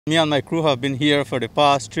Me and my crew have been here for the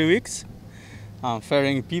past 3 weeks,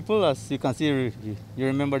 ferrying people. As you can see, you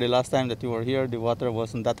remember the last time that you were here, the water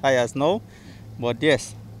wasn't that high as now. But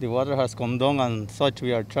yes, the water has come down and such.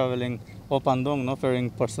 We are traveling up and down, no ferrying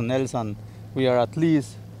personnel, and we are at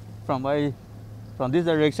least from this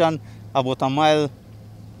direction about a mile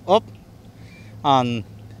up. And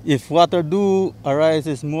if water do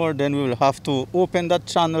arises more, then we will have to open that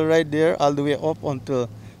channel right there all the way up until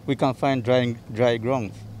we can find dry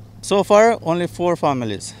ground. So far, only 4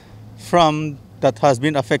 families from that has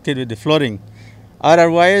been affected with the flooding.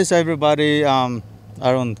 Otherwise, everybody are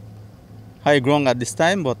on high ground at this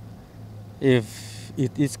time. But if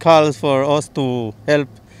it is calls for us to help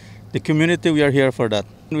the community, we are here for that.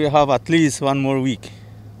 We have at least 1 more week.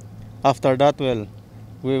 After that, well,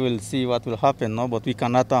 we will see what will happen. No, but we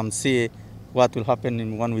cannot say what will happen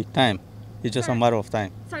in 1 week time. It's just a matter of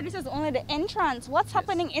time. So this is only the entrance. What's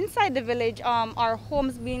happening inside the village? Are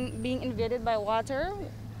homes being invaded by water?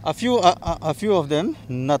 A few of them,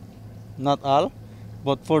 not all,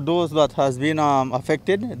 but for those that has been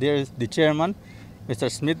affected, there is the chairman, Mr.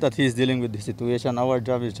 Smith, that he is dealing with the situation. Our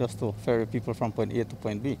job is just to ferry people from point A to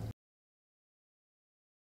point B.